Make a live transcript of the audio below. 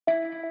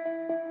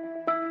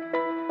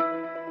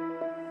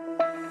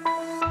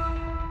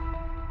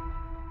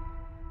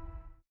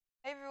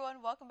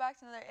back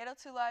to another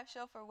 802 Live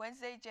show for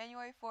Wednesday,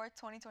 January 4th,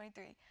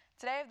 2023.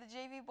 Today I have the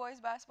JV boys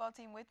basketball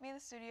team with me in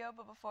the studio,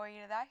 but before we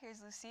get to that,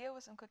 here's Lucia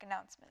with some quick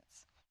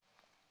announcements.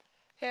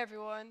 Hey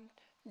everyone,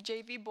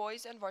 JV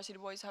boys and varsity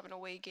boys have an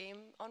away game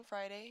on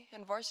Friday,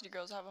 and varsity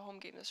girls have a home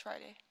game this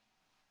Friday.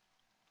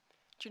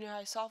 Junior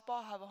high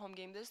softball have a home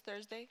game this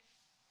Thursday,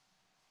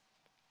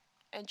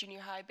 and junior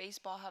high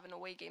baseball have an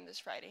away game this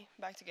Friday.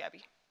 Back to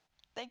Gabby.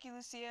 Thank you,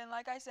 Lucia. And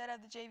like I said, I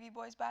have the JV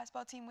boys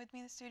basketball team with me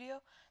in the studio.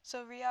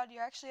 So, Riyadh,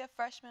 you're actually a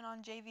freshman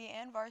on JV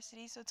and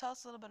varsity, so tell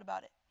us a little bit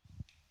about it.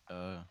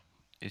 Uh,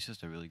 it's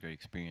just a really great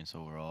experience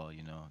overall,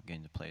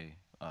 getting to play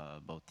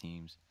both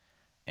teams.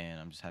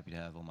 And I'm just happy to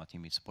have all my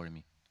teammates supporting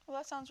me. Well,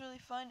 that sounds really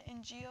fun.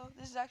 And Gio,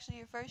 this is actually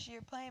your first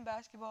year playing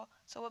basketball,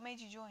 so what made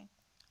you join?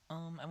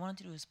 I wanted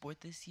to do a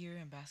sport this year,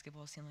 and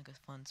basketball seemed like a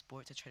fun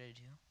sport to try to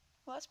do.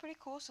 Well, that's pretty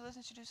cool. So let's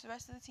introduce the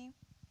rest of the team.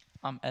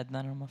 I'm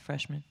Ednan, I'm a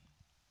freshman.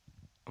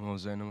 I'm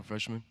Jose, and I'm a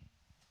freshman.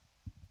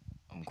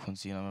 I'm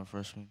Quincy, and I'm a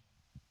freshman.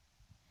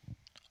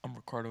 I'm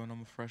Ricardo, and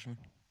I'm a freshman.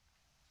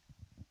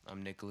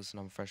 I'm Nicholas,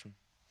 and I'm a freshman.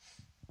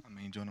 I'm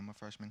Angel, and I'm a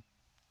freshman.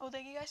 Well,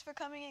 thank you guys for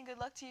coming in. Good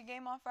luck to your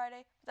game on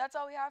Friday. But that's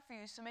all we have for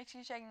you, so make sure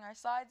you're checking our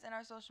slides and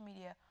our social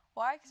media.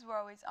 Why? Because we're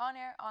always on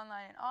air,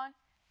 online, and on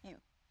you.